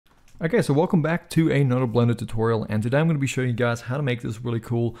Okay, so welcome back to another Blender tutorial, and today I'm going to be showing you guys how to make this really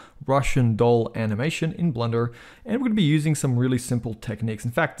cool Russian doll animation in Blender, and we're going to be using some really simple techniques. In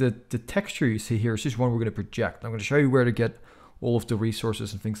fact, the texture you see here is just one we're going to project. I'm going to show you where to get all of the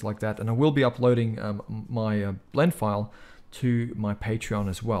resources and things like that, and I will be uploading my blend file to my Patreon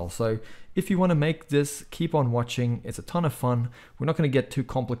as well. So if you want to make this, keep on watching. It's a ton of fun. We're not going to get too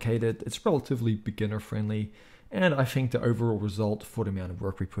complicated. It's relatively beginner friendly. And I think the overall result for the amount of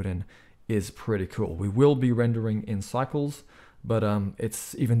work we put in is pretty cool. We will be rendering in cycles, but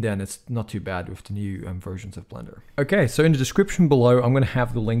it's not too bad with the new versions of Blender. Okay, so in the description below, I'm going to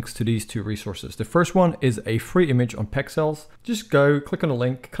have the links to these two resources. The first one is a free image on Pexels. Just go, click on the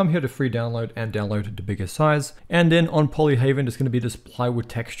link, come here to free download and download the biggest size. And then on Polyhaven, there's going to be this plywood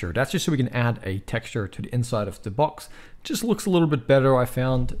texture. That's just so we can add a texture to the inside of the box. Just looks a little bit better, I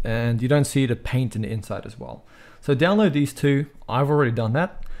found, and you don't see the paint in the inside as well. So download these two. I've already done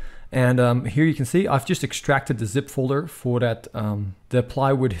that. And here you can see I've just extracted the zip folder for that the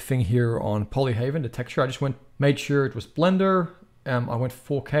plywood thing here on Polyhaven, the texture. I just made sure it was Blender. I went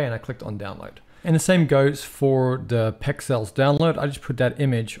 4K and I clicked on download. And the same goes for the Pexels download. I just put that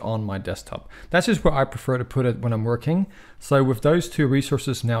image on my desktop. That's just where I prefer to put it when I'm working. So with those two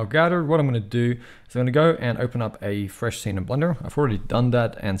resources now gathered, what I'm going to do is I'm going to go and open up a fresh scene in Blender. I've already done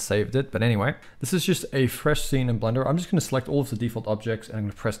that and saved it. But anyway, this is just a fresh scene in Blender. I'm just going to select all of the default objects and I'm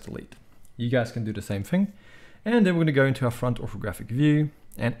going to press delete. You guys can do the same thing. And then we're going to go into our front orthographic view.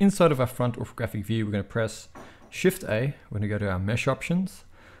 And inside of our front orthographic view, we're going to press Shift A. We're going to go to our mesh options.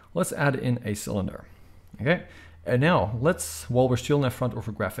 Let's add in a cylinder. Okay, and now while we're still in our front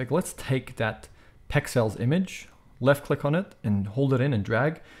orthographic, let's take that Pexels image, left click on it and hold it in and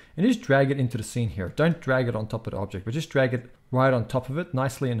just drag it into the scene here. Don't drag it on top of the object, but just drag it right on top of it,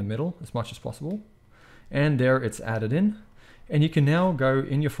 nicely in the middle as much as possible. And there it's added in. And you can now go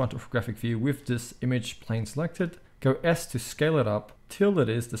in your front orthographic view with this image plane selected, go S to scale it up till it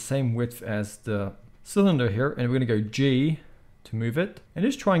is the same width as the cylinder here. And we're gonna go G to move it and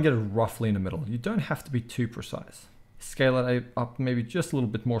just try and get it roughly in the middle. You don't have to be too precise. Scale it up maybe just a little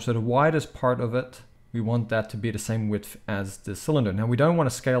bit more. So the widest part of it, we want that to be the same width as the cylinder. Now we don't want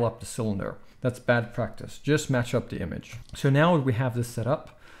to scale up the cylinder. That's bad practice. Just match up the image. So now we have this set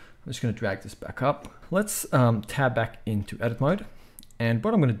up. I'm just going to drag this back up. Let's tab back into edit mode. And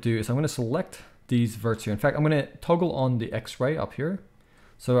what I'm going to do is I'm going to select these verts here. In fact, I'm going to toggle on the X-ray up here,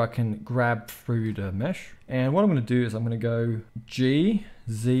 so I can grab through the mesh. And what I'm going to do is I'm going to go G,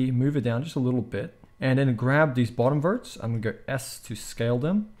 Z, move it down just a little bit, and then grab these bottom verts. I'm going to go S to scale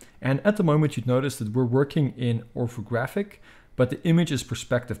them. And at the moment you'd notice that we're working in orthographic, but the image is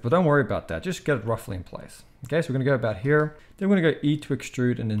perspective, but don't worry about that. Just get it roughly in place. Okay, so we're going to go about here. Then we're going to go E to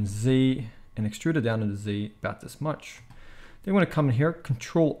extrude and then Z and extrude it down into Z about this much. Then we're going to come in here,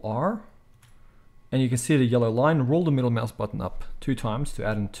 Control R. And you can see the yellow line, roll the middle mouse button up 2 times to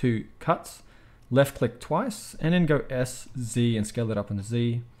add in 2 cuts, left click twice, and then go S, Z and scale that up into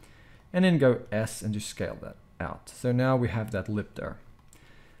Z, and then go S and just scale that out. So now we have that lip there.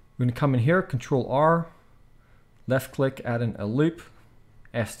 We're gonna come in here, Control R, left click, add in a loop,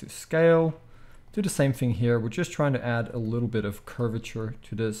 S to scale, do the same thing here. We're just trying to add a little bit of curvature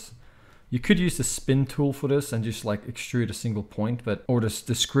to this. You could use the spin tool for this and just like extrude a single point, or the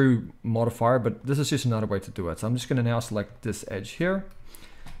screw modifier, but this is just another way to do it. So I'm just gonna now select this edge here,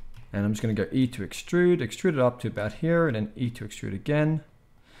 and I'm just gonna go E to extrude it up to about here, and then E to extrude again,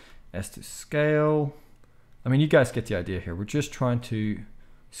 S to scale. I mean, you guys get the idea here. We're just trying to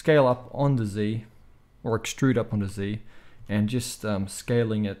scale up on the Z, or extrude up on the Z, and just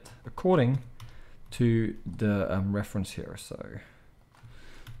scaling it according to the reference here. So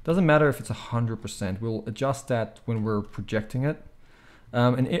doesn't matter if it's 100%. We'll adjust that when we're projecting it.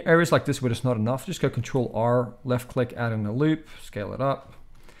 In areas like this where it's not enough, just go Control R, left click, add in a loop, scale it up.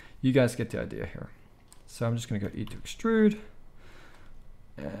 You guys get the idea here. So I'm just gonna go E to extrude,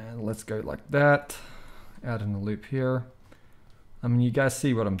 and let's go like that. Add in a loop here. I mean, you guys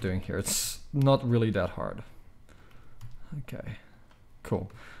see what I'm doing here. It's not really that hard. Okay,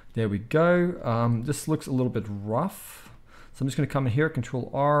 cool. There we go. This looks a little bit rough. So I'm just going to come in here,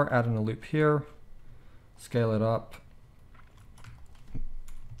 Control R, add in a loop here, scale it up.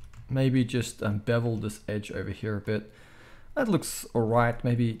 Maybe just bevel this edge over here a bit. That looks all right.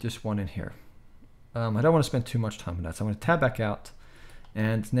 Maybe just one in here. I don't want to spend too much time on that. So I'm going to tab back out.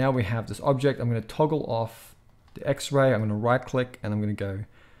 And now we have this object. I'm going to toggle off the X-ray. I'm going to right click and I'm going to go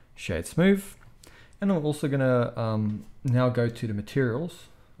Shade Smooth. And I'm also going to now go to the materials.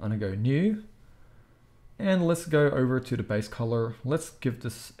 I'm going to go New. And let's go over to the base color. Let's give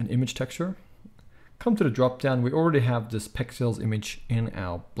this an image texture. come to the drop down. We already have this pixels image in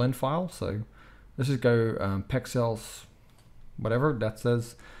our blend file. So let's just go pixels, whatever that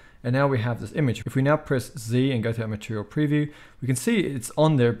says. And now we have this image. If we now press Z and go to our material preview, we can see it's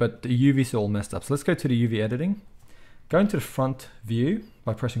on there, but the UV's all messed up. So let's go to the UV editing. Go into the front view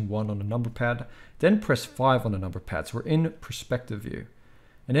by pressing 1 on the number pad, then press 5 on the number pad. So we're in perspective view.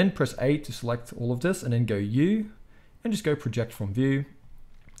 And then press A to select all of this, and then go U, and just go project from view.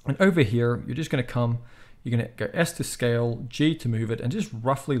 And over here, you're just gonna you're gonna go S to scale, G to move it, and just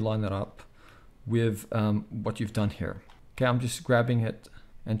roughly line that up with what you've done here. Okay, I'm just grabbing it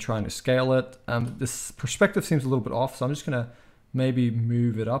and trying to scale it. This perspective seems a little bit off, so I'm just gonna maybe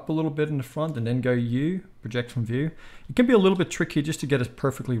move it up a little bit in the front and then go U, project from view. It can be a little bit tricky just to get it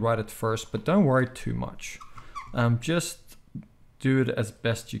perfectly right at first, but don't worry too much. Just do it as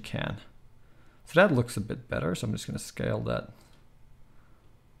best you can. So that looks a bit better, so I'm just gonna scale that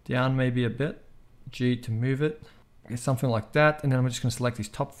down maybe a bit. G to move it, okay, something like that. And then I'm just gonna select these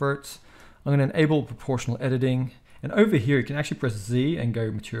top verts. I'm gonna enable proportional editing. And over here, you can actually press Z and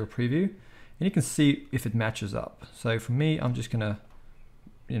go material preview, and you can see if it matches up. So for me, I'm just gonna,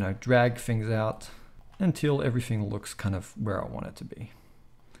 drag things out until everything looks kind of where I want it to be,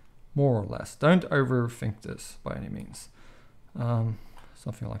 more or less. Don't overthink this by any means.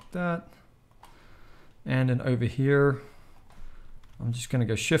 Something like that. And then over here, I'm just gonna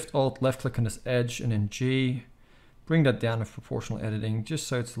go Shift Alt, left click on this edge, and then G, bring that down with proportional editing, just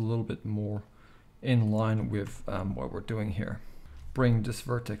so it's a little bit more in line with what we're doing here. Bring this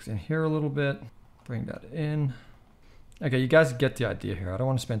vertex in here a little bit, bring that in. Okay, you guys get the idea here. I don't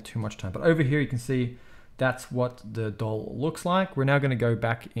want to spend too much time, but over here you can see that's what the doll looks like. We're now going to go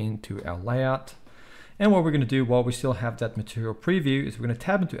back into our layout. And what we're going to do while we still have that material preview is we're going to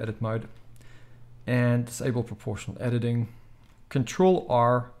tab into edit mode and disable proportional editing. Control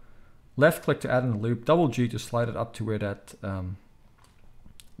R, left click to add in a loop, double G to slide it up to where that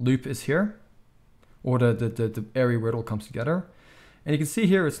loop is here, or the area where it all comes together. And you can see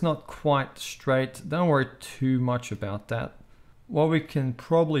here it's not quite straight. Don't worry too much about that. What we can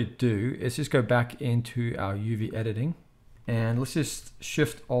probably do is just go back into our UV editing, and let's just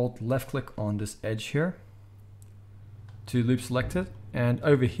Shift Alt left click on this edge here to loop selected. And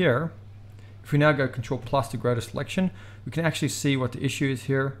over here, if we now go Control plus to grow the selection, we can actually see what the issue is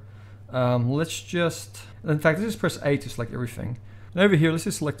here. Let's just press A to select everything. And over here, let's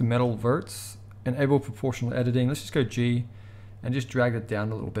just select the metal verts, enable proportional editing. Let's just go G and just drag it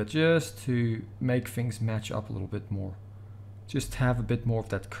down a little bit just to make things match up a little bit more. Just have a bit more of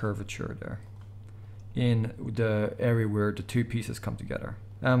that curvature there in the area where the two pieces come together.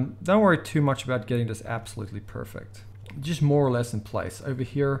 Don't worry too much about getting this absolutely perfect. Just more or less in place. Over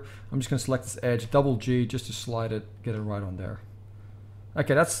here, I'm just gonna select this edge, double G just to slide it, get it right on there.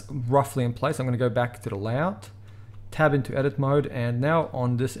 Okay, that's roughly in place. I'm gonna go back to the layout, tab into edit mode, and now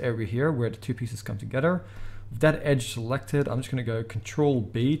on this area here where the two pieces come together, with that edge selected, I'm just gonna go Control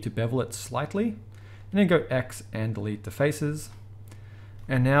B to bevel it slightly, and then go X and delete the faces.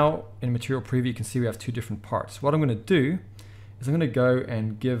 And now in material preview, you can see we have two different parts. What I'm gonna do is I'm gonna go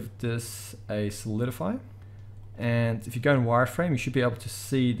and give this a solidify. And if you go in wireframe, you should be able to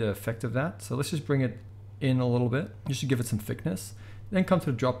see the effect of that. So let's just bring it in a little bit, just to give it some thickness. Then come to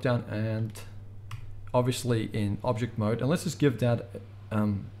the drop down and obviously in object mode, and let's just give that,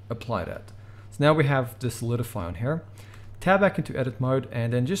 apply that. So now we have the solidify on here. Tab back into edit mode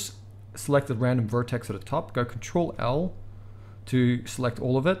and then just select the random vertex at the top, go Control L to select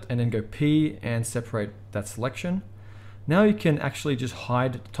all of it, and then go P and separate that selection. Now you can actually just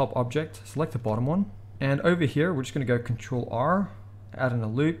hide the top object, select the bottom one. And over here, we're just gonna go Control R, add in a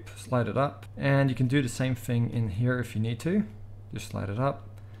loop, slide it up. And you can do the same thing in here if you need to. Just slide it up.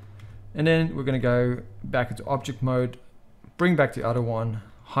 And then we're gonna go back into object mode, bring back the other one,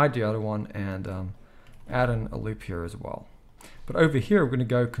 hide the other one, and add in a loop here as well. But over here, we're gonna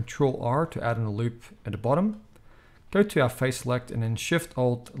go Control R to add in a loop at the bottom. Go to our face select and then Shift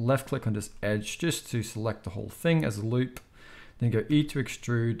Alt left click on this edge just to select the whole thing as a loop. Then go E to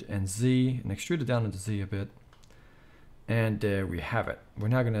extrude and Z and extrude it down into Z a bit. And there we have it. We're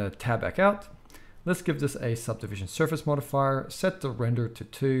now gonna tab back out. Let's give this a subdivision surface modifier, set the render to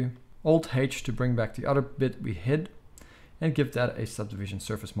 2, Alt H to bring back the other bit we hid, and give that a subdivision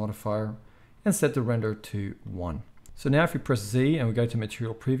surface modifier, and set the render to 1. So now if we press Z and we go to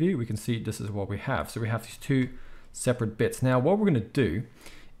material preview, we can see this is what we have. So we have these two separate bits. Now what we're gonna do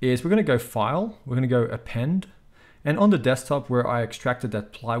is we're gonna go File, we're gonna go Append, and on the desktop where I extracted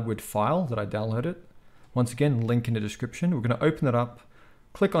that plywood file that I downloaded, once again, link in the description, we're gonna open it up,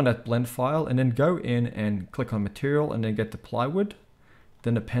 click on that blend file, and then go in and click on material and then get the plywood.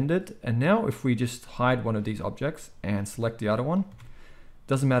 then append it. And now if we just hide one of these objects and select the other one,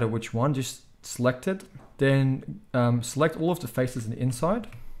 doesn't matter which one, just select it. Then select all of the faces on the inside.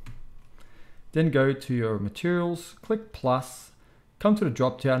 Then go to your materials, click plus, come to the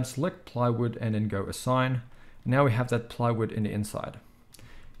drop down, select plywood, and then go assign. Now we have that plywood in the inside.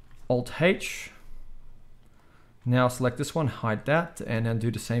 Alt H. Now select this one, hide that, and then do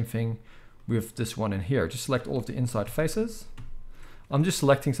the same thing with this one in here. Just select all of the inside faces. I'm just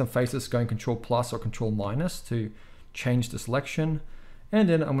selecting some faces, going Control plus or Control minus to change the selection. And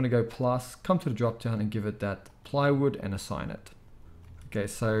then I'm going to go plus, come to the drop down and give it that plywood and assign it. Okay,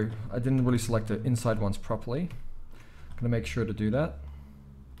 so I didn't really select the inside ones properly. I'm going to make sure to do that.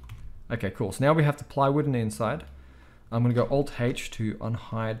 Okay, cool. So now we have the plywood in the inside. I'm going to go Alt H to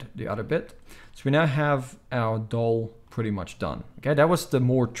unhide the other bit. So we now have our doll pretty much done. Okay, that was the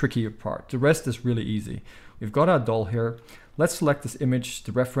more trickier part. The rest is really easy. We've got our doll here. Let's select this image,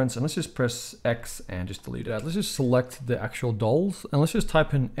 the reference, and let's just press X and just delete it out. Let's just select the actual dolls and let's just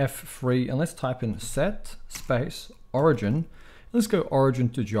type in F3 and let's type in set space origin. Let's go origin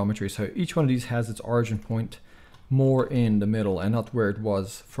to geometry. So each one of these has its origin point more in the middle and not where it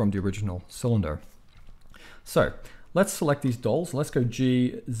was from the original cylinder. So let's select these dolls. Let's go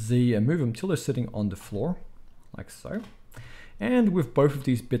G, Z, and move them till they're sitting on the floor, like so. And with both of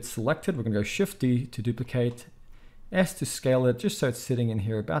these bits selected, we're going to go Shift D to duplicate, S to scale it, just so it's sitting in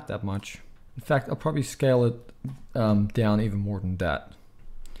here about that much. In fact, I'll probably scale it down even more than that.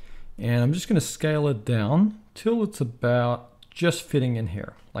 And I'm just going to scale it down till it's about just fitting in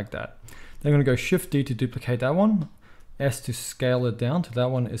here, like that. Then I'm going to go Shift D to duplicate that one, S to scale it down till that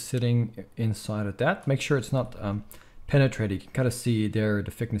one is sitting inside of that. Make sure it's not penetrating. You can kind of see there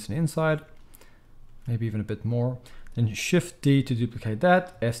the thickness on the inside, maybe even a bit more. Then Shift D to duplicate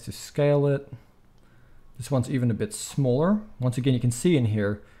that, S to scale it. This one's even a bit smaller. Once again, you can see in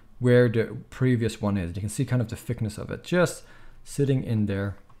here where the previous one is. You can see kind of the thickness of it, just sitting in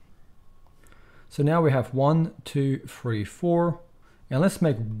there. So now we have 1, 2, 3, 4. And let's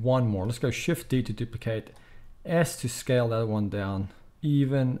make one more. Let's go Shift D to duplicate, S to scale that one down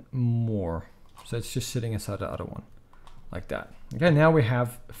even more. So it's just sitting inside the other one, like that. Okay, now we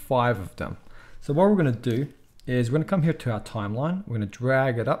have 5 of them. So what we're gonna do is we're gonna come here to our timeline. We're gonna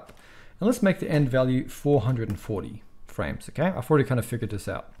drag it up. And let's make the end value 440 frames, okay? I've already kind of figured this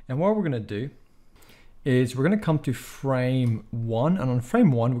out. And what we're gonna do is we're gonna come to frame 1, and on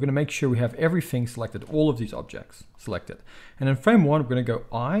frame 1, we're gonna make sure we have everything selected, all of these objects selected. And in frame 1, we're gonna go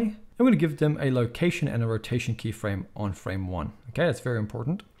I, and we're gonna give them a location and a rotation keyframe on frame 1. Okay, that's very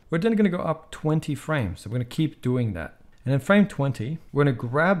important. We're then gonna go up 20 frames, so we're gonna keep doing that. And in frame 20, we're gonna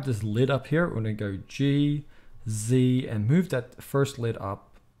grab this lid up here, we're gonna go G, Z, and move that first lid up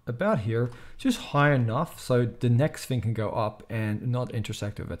about here, just high enough so the next thing can go up and not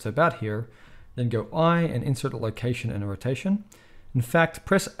intersect with it. So about here, then go I and insert a location and a rotation. In fact,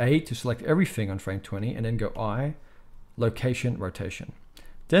 press A to select everything on frame 20 and then go I, location, rotation.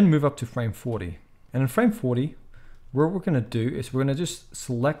 Then move up to frame 40. And in frame 40, what we're gonna do is we're gonna just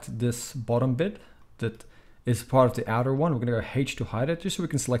select this bottom bit that is part of the outer one. We're gonna go H to hide it, just so we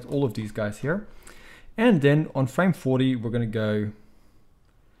can select all of these guys here. And then on frame 40, we're gonna go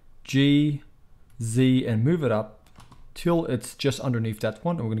G, Z, and move it up till it's just underneath that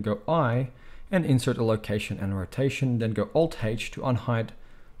one. And we're gonna go I and insert a location and a rotation, then go Alt H to unhide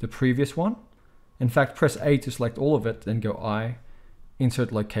the previous one. In fact, press A to select all of it, then go I,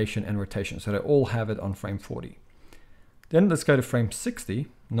 insert location and rotation. So they all have it on frame 40. Then let's go to frame 60,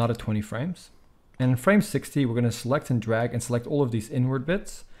 another 20 frames. And in frame 60, we're gonna select and drag and select all of these inward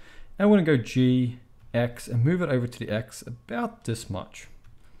bits. And we're gonna go G, X, and move it over to the X about this much,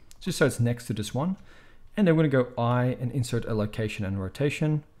 just so it's next to this one. And then we're gonna go I and insert a location and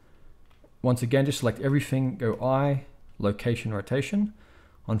rotation. Once again, just select everything, go I, location, rotation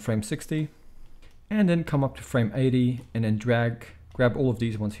on frame 60. And then come up to frame 80 and then grab all of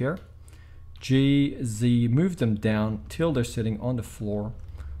these ones here. G, Z, move them down till they're sitting on the floor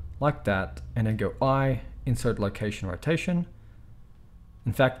like that. And then go I, insert location, rotation.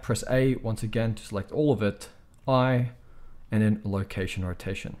 In fact, press A once again to select all of it, I, and then location,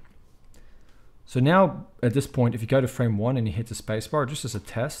 rotation. So now at this point, if you go to frame 1 and you hit the spacebar just as a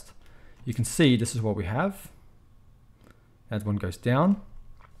test, you can see this is what we have. That one goes down.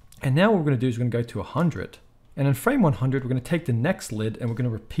 And now what we're going to do is we're going to go to 100. And in frame 100, we're going to take the next lid and we're going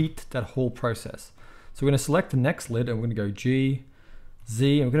to repeat that whole process. So we're going to select the next lid and we're going to go G,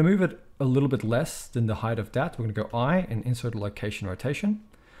 Z, and we're going to move it a little bit less than the height of that. We're going to go I and insert a location, rotation.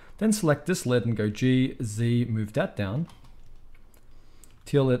 Then select this lid and go G, Z, move that down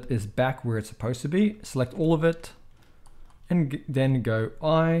till it is back where it's supposed to be. Select all of it and then go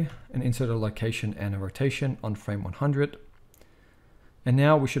I and insert a location and a rotation on frame 100. And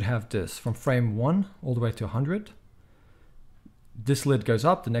now we should have this from frame 1 all the way to 100. This lid goes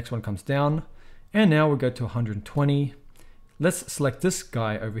up, the next one comes down, and now we go to 120. Let's select this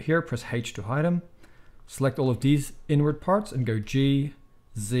guy over here, press H to hide him. Select all of these inward parts and go G,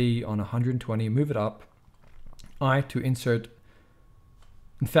 Z on 120, move it up. I to insert.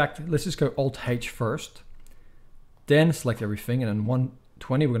 In fact, let's just Alt H first. Then select everything, and on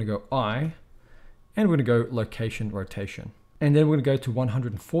 120 we're going to go I, and we're going to go location rotation. And then we're going to go to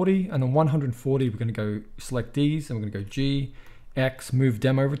 140, and on 140 we're going to go select these, and we're going to go G, X, move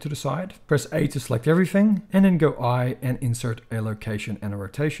them over to the side. Press A to select everything, and then go I and insert a location and a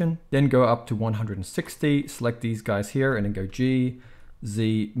rotation. Then go up to 160, select these guys here, and then go G,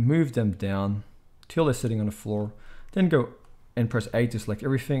 Z, move them down till they're sitting on the floor. Then go and press A to select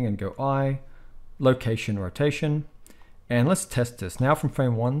everything and go I, location, rotation. And let's test this. Now from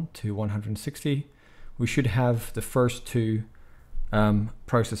frame 1 to 160, we should have the first two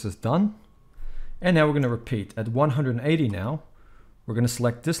processes done. And now we're going to repeat. At 180 now, we're going to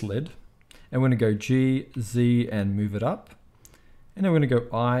select this lid, and we're going to go G, Z, and move it up. And then we're going to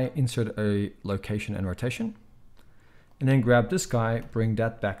go I, insert a location and rotation. And then grab this guy, bring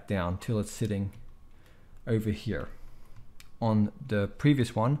that back down till it's sitting over here on the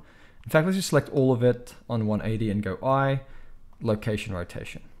previous one. In fact, let's just select all of it on 180 and go I, location,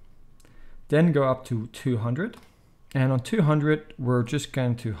 rotation. Then go up to 200. And on 200, we're just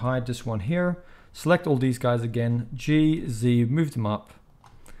going to hide this one here. Select all these guys again, G, Z, move them up,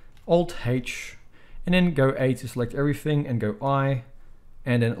 Alt H, and then go A to select everything and go I,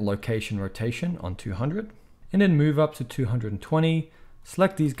 and then location rotation on 200. And then move up to 220,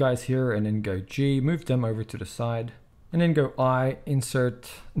 select these guys here and then go G, move them over to the side, and then go I, insert,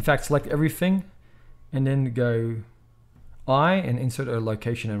 in fact, select everything, and then go I and insert a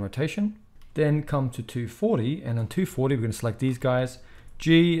location and rotation. Then come to 240, and on 240, we're going to select these guys,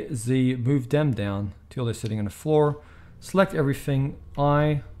 G, Z, move them down till they're sitting on the floor. Select everything,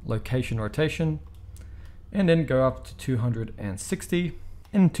 I, location, rotation, and then go up to 260.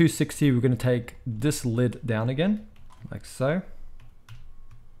 In 260, we're going to take this lid down again, like so.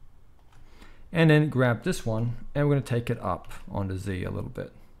 And then grab this one, and we're going to take it up on the Z a little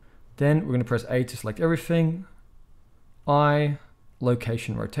bit. Then we're going to press A to select everything, I,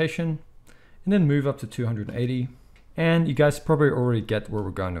 location, rotation, and then move up to 280. And you guys probably already get where we're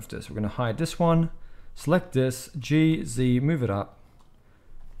going with this. We're going to hide this one, select this, G, Z, move it up,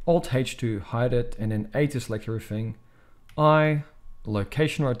 Alt H to hide it, and then A to select everything, I,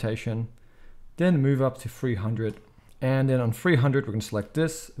 location, rotation, then move up to 300. And then on 300, we're going to select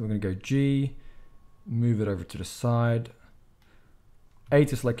this, we're going to go G, move it over to the side, A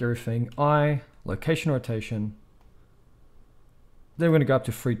to select everything, I, location, rotation. Then we're going to go up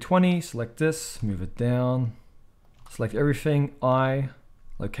to 320, select this, move it down, select everything, I,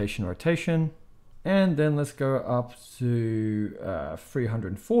 location, rotation, and then let's go up to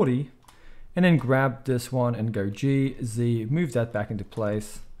 340, and then grab this one and go G, Z, move that back into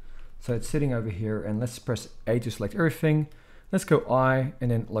place. So it's sitting over here, and let's press A to select everything. Let's go I,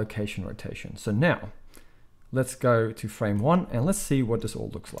 and then location, rotation. So now, let's go to frame 1, and let's see what this all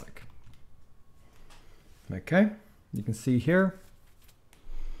looks like. Okay, you can see here.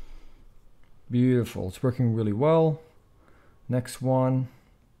 Beautiful, it's working really well. Next one,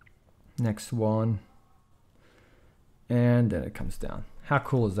 and then it comes down. How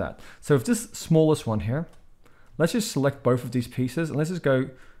cool is that? So if this smallest one here, let's just select both of these pieces and let's just go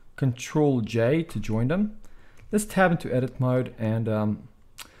Control J to join them. Let's tab into edit mode, and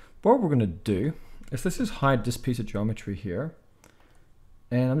what we're gonna do is let's just hide this piece of geometry here.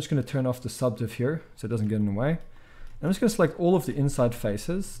 And I'm just gonna turn off the subdiv here so it doesn't get in the way. I'm just going to select all of the inside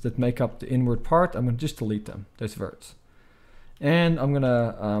faces that make up the inward part. I'm going to just delete them, those verts. And I'm going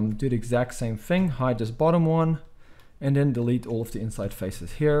to do the exact same thing, hide this bottom one, and then delete all of the inside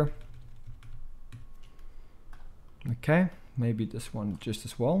faces here. Okay, maybe this one just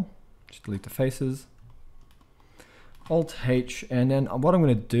as well. Just delete the faces. Alt H, and then what I'm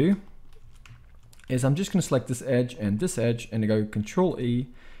going to do is I'm just going to select this edge and go Control E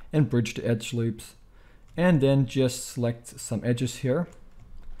and bridge the edge loops. And then just select some edges here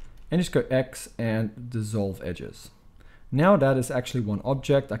and just go X and dissolve edges. Now that is actually one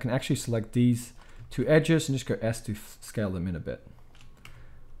object. I can actually select these two edges and just go S to scale them in a bit.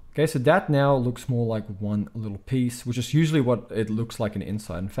 Okay, so that now looks more like one little piece, which is usually what it looks like in the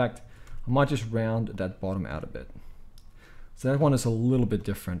inside. In fact, I might just round that bottom out a bit. So that one is a little bit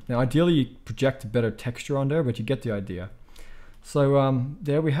different. Now ideally you project a better texture on there, but you get the idea. So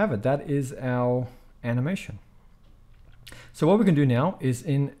there we have it. That is our animation. So what we can do now is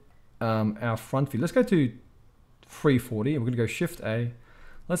in our front view, let's go to 340 and we're going to go Shift A.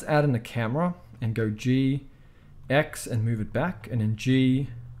 Let's add in the camera and go G, X and move it back, and then G,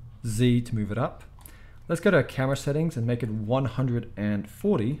 Z to move it up. Let's go to our camera settings and make it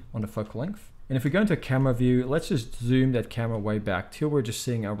 140 on the focal length. And if we go into a camera view, let's just zoom that camera way back till we're just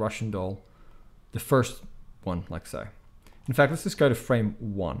seeing our Russian doll, the first one, like so. In fact, let's just go to frame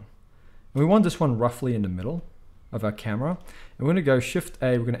 1. And we want this one roughly in the middle of our camera. And we're going to go Shift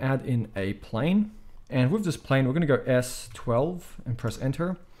A, we're going to add in a plane. And with this plane, we're going to go S12 and press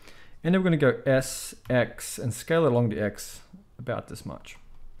enter. And then we're going to go S, X and scale it along the X about this much.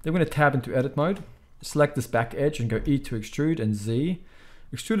 Then we're going to tab into edit mode, select this back edge and go E to extrude and Z.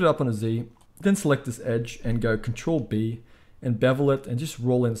 Extrude it up on a Z. Then select this edge and go Control B and bevel it and just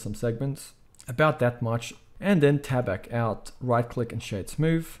roll in some segments, about that much. And then tab back out, right click and shade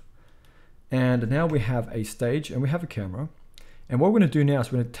smooth. And now we have a stage and we have a camera. And what we're going to do now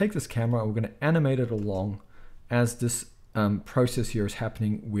is we're going to take this camera and we're going to animate it along as this process here is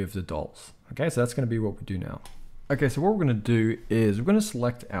happening with the dolls. Okay, so that's going to be what we do now. Okay, so what we're going to do is we're going to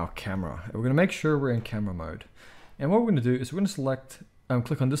select our camera. And we're going to make sure we're in camera mode. And what we're going to do is we're going to select,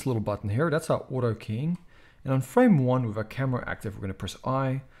 click on this little button here. That's our auto keying. And on frame 1 with our camera active, we're going to press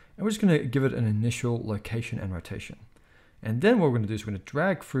I. And we're just going to give it an initial location and rotation. And then what we're going to do is we're going to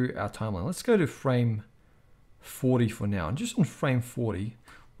drag through our timeline. Let's go to frame 40 for now. And just on frame 40,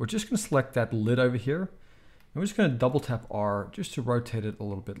 we're just going to select that lid over here. And we're just going to double tap R just to rotate it a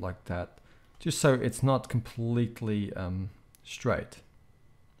little bit like that. Just so it's not completely straight,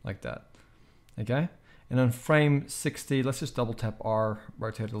 like that. Okay? And on frame 60, let's just double tap R,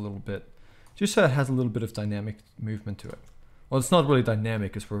 rotate it a little bit, just so it has a little bit of dynamic movement to it. Well, it's not really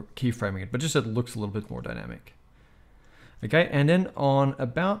dynamic because we're keyframing it, but just so it looks a little bit more dynamic. Okay, and then on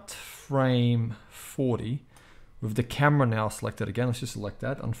about frame 40, with the camera now selected again, let's just select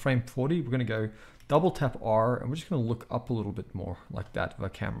that. On frame 40, we're going to go double tap R, and we're just going to look up a little bit more like that with our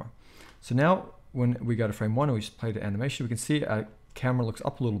camera. So now when we go to frame 1 and we just play the animation, we can see our camera looks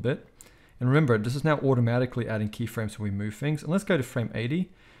up a little bit. And remember, this is now automatically adding keyframes when we move things. And let's go to frame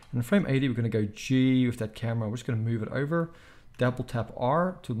 80. And in frame 80, we're going to go G with that camera. We're just going to move it over, double tap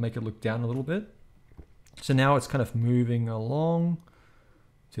R to make it look down a little bit. So now it's kind of moving along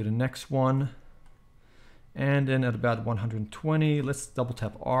to the next one. And then at about 120, let's double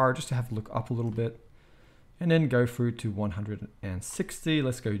tap R just to have it look up a little bit. And then go through to 160.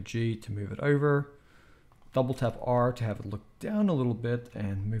 Let's go G to move it over. Double tap R to have it look down a little bit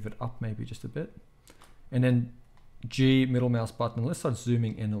and move it up maybe just a bit. And then G, middle mouse button. Let's start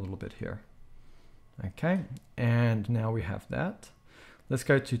zooming in a little bit here. Okay, and now we have that. Let's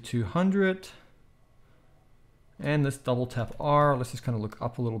go to 200. And let's double tap R. Let's just kind of look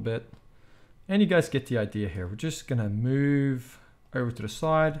up a little bit. And you guys get the idea here. We're just gonna move over to the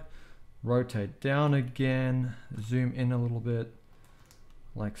side, rotate down again, zoom in a little bit,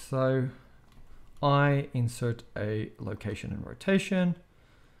 like so. I insert a location and rotation,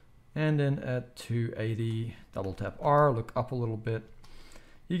 and then at 280, double tap R, look up a little bit.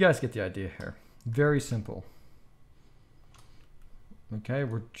 You guys get the idea here. Very simple. Okay,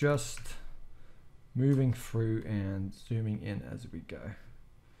 we're just moving through and zooming in as we go.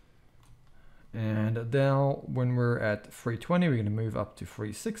 And now when we're at 320, we're going to move up to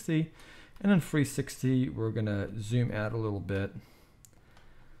 360. And then 360, we're going to zoom out a little bit.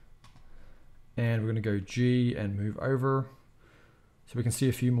 And we're going to go G and move over so we can see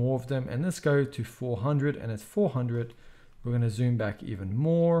a few more of them. And let's go to 400. And at 400, we're going to zoom back even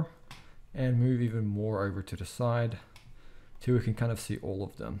more and move even more over to the side till we can kind of see all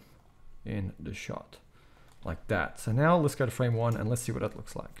of them in the shot like that. So now let's go to frame 1 and let's see what that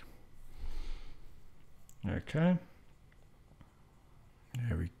looks like. Okay,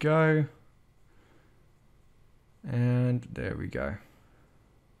 there we go. And there we go.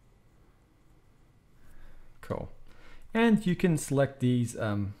 Cool. And you can select these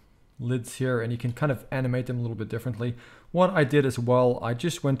lids here and you can kind of animate them a little bit differently. What I did as well, I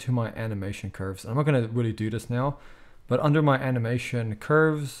just went to my animation curves. I'm not going to really do this now, but under my animation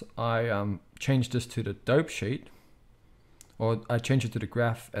curves, I changed this to the dope sheet, or I changed it to the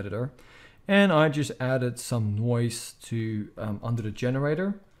graph editor. And I just added some noise to under the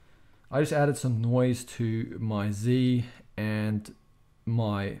generator. I just added some noise to my Z and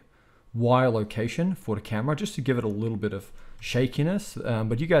my Y location for the camera, just to give it a little bit of shakiness.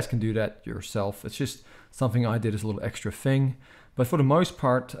 But you guys can do that yourself. It's just something I did as a little extra thing. But for the most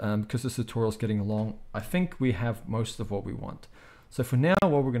part, because this tutorial is getting along, I think we have most of what we want. So for now,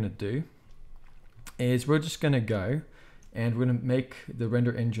 what we're going to do is we're just going to go and we're going to make the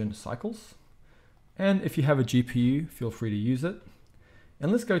render engine cycles. And if you have a GPU, feel free to use it.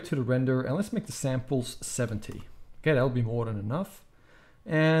 And let's go to the render and let's make the samples 70. Okay, that'll be more than enough.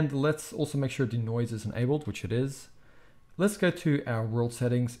 And let's also make sure the noise is enabled, which it is. Let's go to our world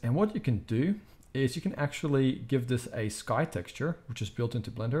settings, and what you can do is you can actually give this a sky texture, which is built into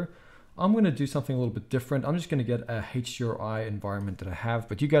Blender. I'm going to do something a little bit different. I'm just going to get a HDRI environment that I have,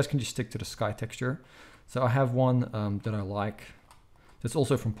 but you guys can just stick to the sky texture. So I have one that I like. That's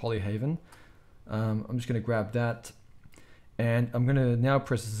also from Polyhaven. I'm just going to grab that, and I'm going to now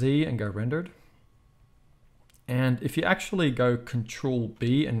press Z and go rendered. And if you actually go Control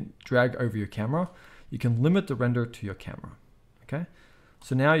B and drag over your camera, you can limit the render to your camera. Okay,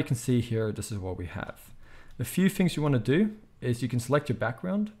 so now you can see here, this is what we have. A few things you want to do is you can select your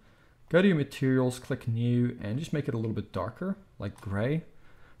background, go to your materials, click new, and just make it a little bit darker, like gray.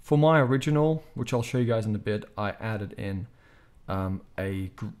 For my original, which I'll show you guys in a bit, I added in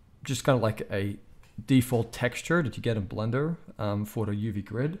just kind of like a default texture that you get in Blender for the UV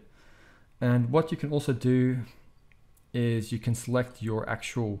grid. And what you can also do is you can select your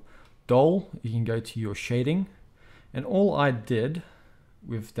actual doll. You can go to your shading, and all I did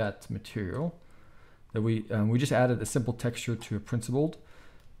with that material that we just added a simple texture to a principled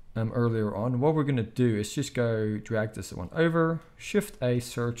earlier on. What we're going to do is just go drag this one over, Shift A,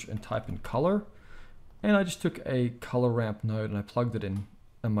 search, and type in color. And I just took a color ramp node and I plugged it in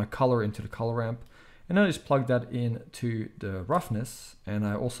my color into the color ramp, and I just plugged that into the roughness, and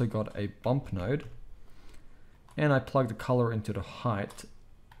I also got a bump node and I plugged the color into the height.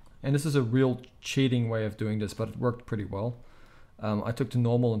 And this is a real cheating way of doing this, but it worked pretty well. I took the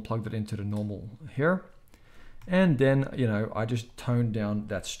normal and plugged it into the normal here. And then, I just toned down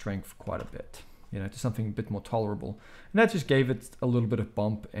that strength quite a bit, to something a bit more tolerable. And that just gave it a little bit of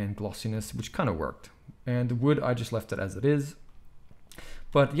bump and glossiness, which kind of worked. And the wood, I just left it as it is.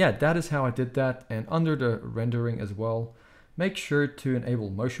 But yeah, that is how I did that. And under the rendering as well, make sure to enable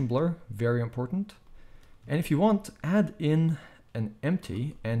motion blur, very important. And if you want, add in an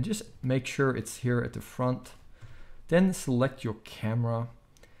empty and just make sure it's here at the front. Then select your camera.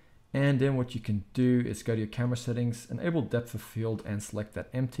 And then what you can do is go to your camera settings, enable depth of field and select that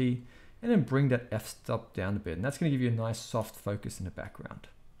empty, and then bring that f-stop down a bit. And that's going to give you a nice soft focus in the background.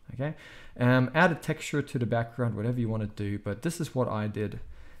 Okay, add a texture to the background, whatever you want to do, but this is what I did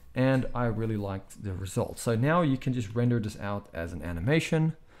and I really liked the result. So now you can just render this out as an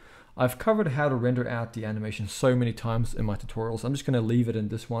animation. I've covered how to render out the animation so many times in my tutorials. I'm just going to leave it in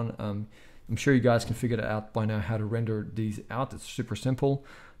this one. I'm sure you guys can figure it out by now how to render these out. It's super simple,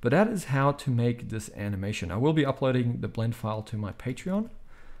 but that is how to make this animation. I will be uploading the blend file to my Patreon.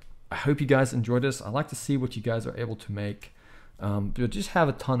 I hope you guys enjoyed this. I like to see what you guys are able to make. But just have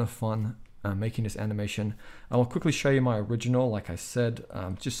a ton of fun making this animation. I will quickly show you my original, like I said,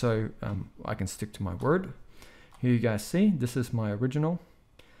 just so I can stick to my word. Here you guys see, this is my original,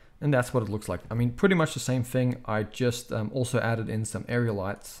 and that's what it looks like. I mean, pretty much the same thing. I just also added in some area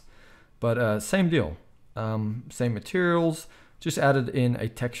lights, but same deal, same materials, just added in a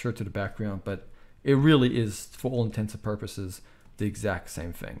texture to the background, but it really is, for all intents and purposes, the exact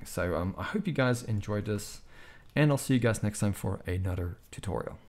same thing. So I hope you guys enjoyed this, and I'll see you guys next time for another tutorial.